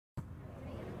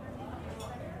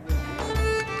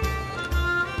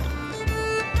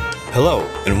Hello,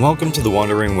 and welcome to The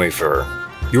Wandering Wayfarer,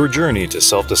 your journey to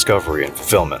self-discovery and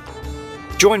fulfillment.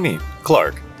 Join me,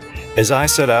 Clark, as I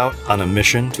set out on a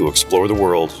mission to explore the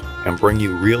world and bring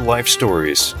you real-life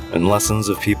stories and lessons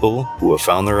of people who have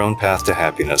found their own path to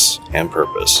happiness and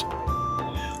purpose.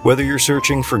 Whether you're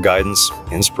searching for guidance,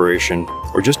 inspiration,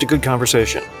 or just a good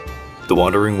conversation, The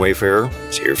Wandering Wayfarer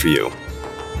is here for you.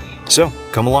 So,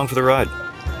 come along for the ride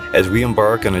as we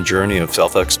embark on a journey of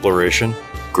self-exploration,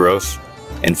 growth,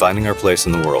 and finding our place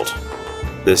in the world.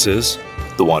 This is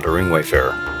The Wandering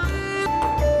Wayfarer.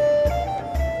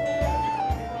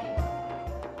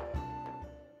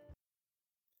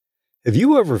 Have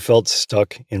you ever felt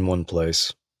stuck in one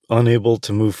place, unable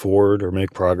to move forward or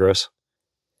make progress?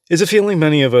 It's a feeling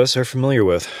many of us are familiar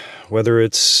with, whether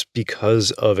it's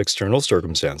because of external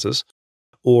circumstances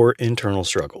or internal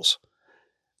struggles.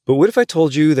 But what if I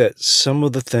told you that some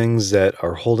of the things that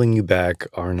are holding you back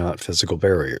are not physical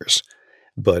barriers,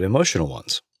 but emotional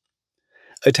ones?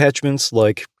 Attachments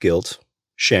like guilt,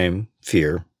 shame,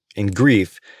 fear, and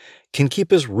grief can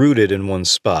keep us rooted in one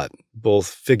spot, both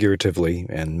figuratively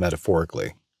and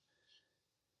metaphorically.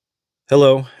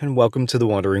 Hello, and welcome to The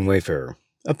Wandering Wayfarer,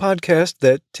 a podcast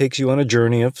that takes you on a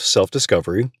journey of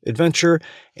self-discovery, adventure,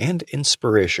 and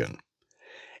inspiration.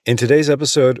 In today's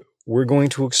episode, we're going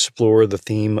to explore the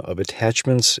theme of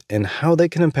attachments and how they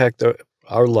can impact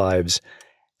our lives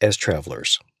as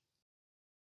travelers.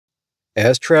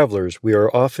 As travelers, we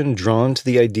are often drawn to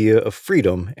the idea of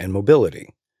freedom and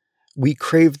mobility. We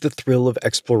crave the thrill of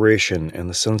exploration and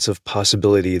the sense of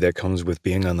possibility that comes with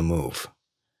being on the move.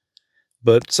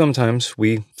 But sometimes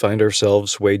we find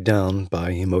ourselves weighed down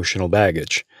by emotional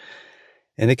baggage,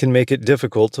 and it can make it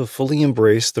difficult to fully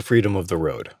embrace the freedom of the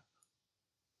road.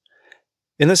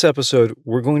 In this episode,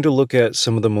 we're going to look at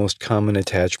some of the most common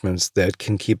attachments that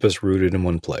can keep us rooted in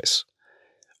one place,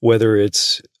 whether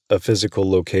it's a physical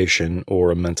location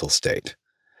or a mental state.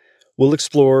 We'll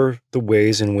explore the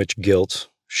ways in which guilt,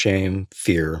 shame,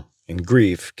 fear, and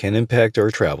grief can impact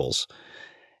our travels,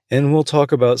 and we'll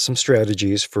talk about some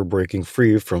strategies for breaking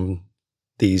free from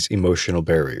these emotional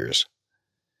barriers.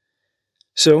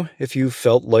 So, if you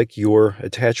felt like your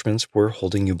attachments were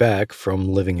holding you back from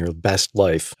living your best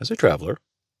life as a traveler,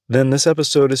 then this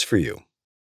episode is for you.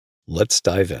 Let's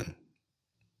dive in.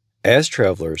 As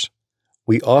travelers,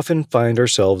 we often find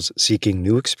ourselves seeking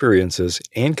new experiences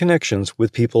and connections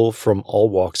with people from all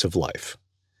walks of life.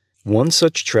 One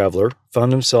such traveler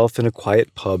found himself in a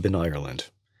quiet pub in Ireland,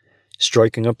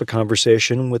 striking up a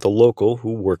conversation with a local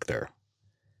who worked there.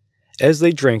 As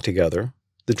they drank together,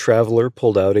 the traveler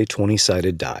pulled out a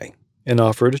 20-sided die and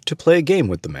offered to play a game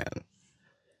with the man.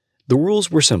 The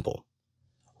rules were simple.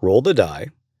 Roll the die,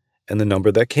 and the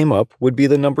number that came up would be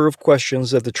the number of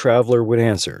questions that the traveler would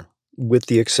answer, with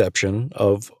the exception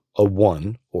of a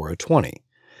 1 or a 20,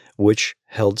 which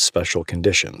held special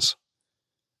conditions.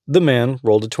 The man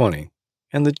rolled a 20,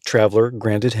 and the traveler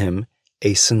granted him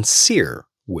a sincere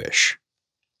wish.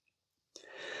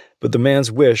 But the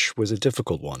man's wish was a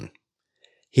difficult one.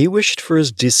 He wished for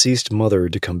his deceased mother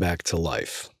to come back to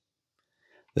life.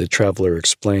 The traveler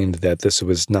explained that this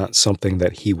was not something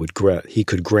that he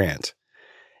could grant,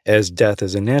 as death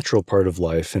is a natural part of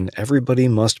life and everybody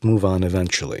must move on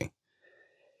eventually.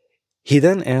 He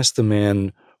then asked the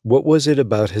man what was it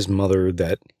about his mother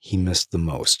that he missed the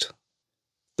most.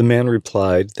 The man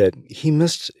replied that he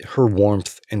missed her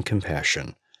warmth and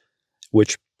compassion,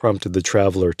 which prompted the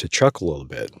traveler to chuckle a little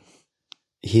bit.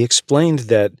 He explained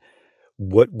that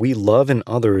what we love in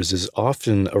others is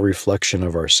often a reflection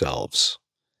of ourselves,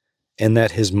 and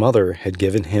that his mother had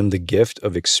given him the gift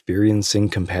of experiencing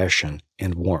compassion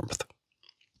and warmth.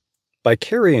 By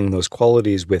carrying those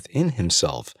qualities within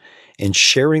himself and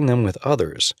sharing them with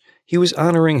others, he was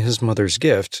honoring his mother's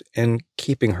gift and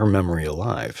keeping her memory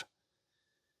alive.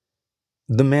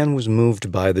 The man was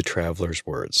moved by the traveler's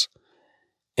words,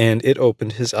 and it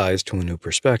opened his eyes to a new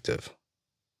perspective.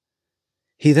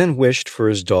 He then wished for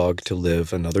his dog to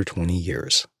live another 20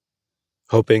 years,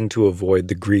 hoping to avoid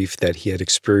the grief that he had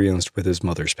experienced with his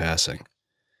mother's passing.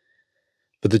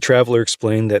 But the traveler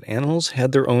explained that animals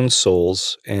had their own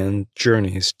souls and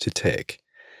journeys to take,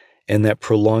 and that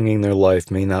prolonging their life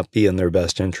may not be in their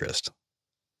best interest.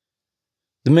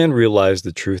 The man realized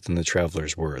the truth in the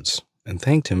traveler's words, and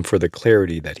thanked him for the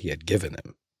clarity that he had given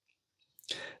him.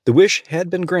 The wish had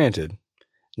been granted,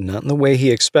 not in the way he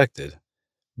expected,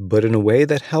 but in a way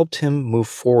that helped him move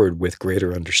forward with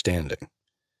greater understanding.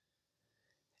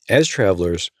 As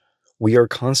travelers, we are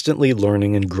constantly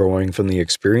learning and growing from the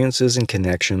experiences and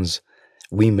connections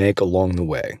we make along the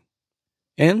way.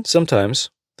 And sometimes,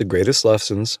 the greatest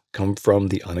lessons come from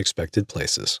the unexpected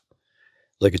places,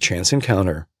 like a chance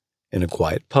encounter in a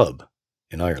quiet pub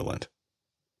in Ireland.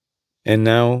 And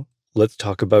now, let's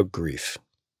talk about grief.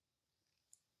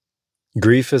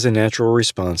 Grief is a natural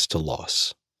response to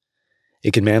loss.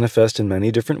 It can manifest in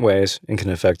many different ways and can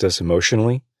affect us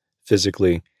emotionally,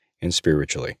 physically, and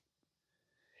spiritually.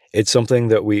 It's something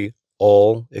that we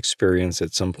all experience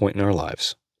at some point in our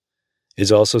lives.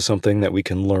 It's also something that we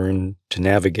can learn to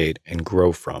navigate and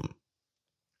grow from.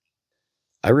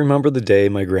 I remember the day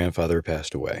my grandfather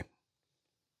passed away.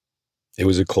 It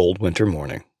was a cold winter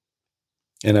morning,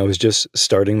 and I was just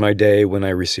starting my day when I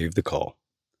received the call.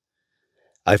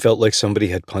 I felt like somebody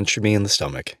had punched me in the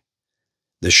stomach.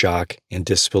 The shock and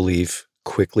disbelief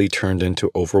quickly turned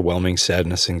into overwhelming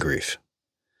sadness and grief.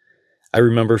 I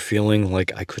remember feeling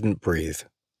like I couldn't breathe,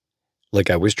 like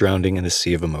I was drowning in a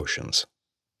sea of emotions.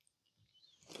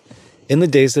 In the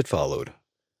days that followed,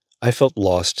 I felt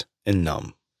lost and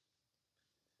numb.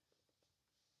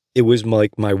 It was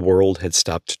like my world had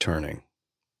stopped turning,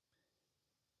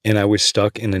 and I was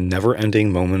stuck in a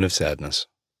never-ending moment of sadness.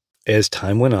 As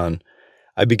time went on,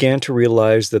 I began to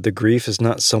realize that the grief is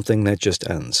not something that just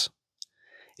ends.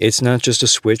 It's not just a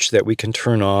switch that we can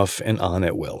turn off and on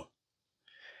at will.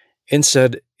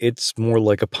 Instead, it's more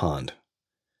like a pond,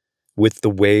 with the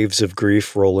waves of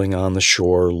grief rolling on the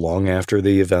shore long after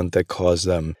the event that caused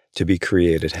them to be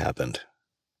created happened.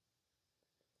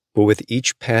 But with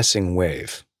each passing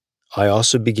wave, I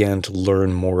also began to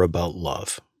learn more about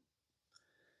love.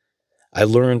 I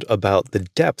learned about the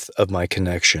depth of my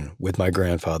connection with my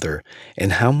grandfather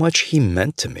and how much he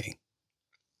meant to me.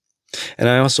 And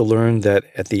I also learned that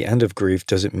at the end of grief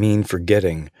doesn't mean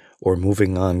forgetting or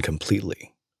moving on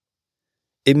completely.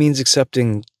 It means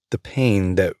accepting the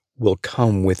pain that will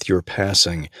come with your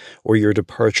passing or your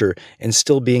departure and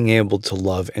still being able to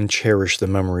love and cherish the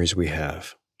memories we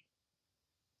have.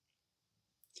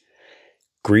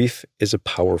 Grief is a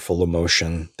powerful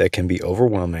emotion that can be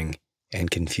overwhelming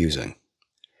and confusing,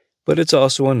 but it's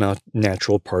also a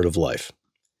natural part of life.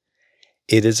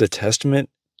 It is a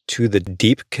testament to the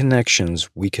deep connections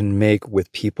we can make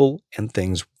with people and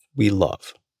things we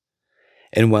love.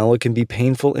 And while it can be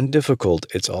painful and difficult,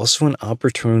 it's also an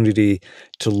opportunity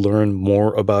to learn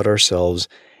more about ourselves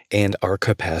and our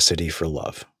capacity for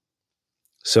love.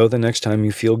 So the next time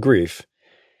you feel grief,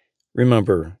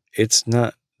 remember, it's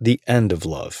not the end of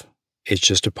love. It's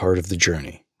just a part of the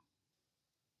journey.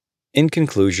 In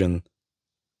conclusion,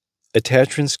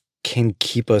 attachments can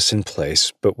keep us in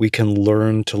place, but we can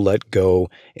learn to let go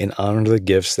and honor the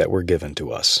gifts that were given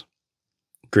to us.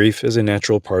 Grief is a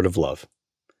natural part of love,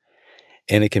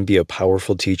 and it can be a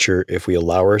powerful teacher if we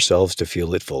allow ourselves to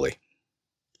feel it fully.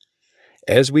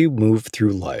 As we move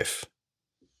through life,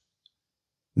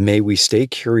 may we stay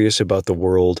curious about the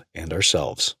world and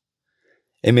ourselves,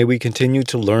 and may we continue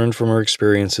to learn from our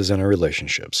experiences and our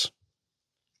relationships.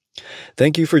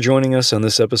 Thank you for joining us on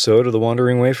this episode of The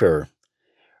Wandering Wayfarer.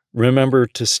 Remember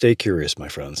to stay curious, my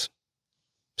friends.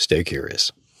 Stay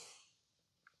curious.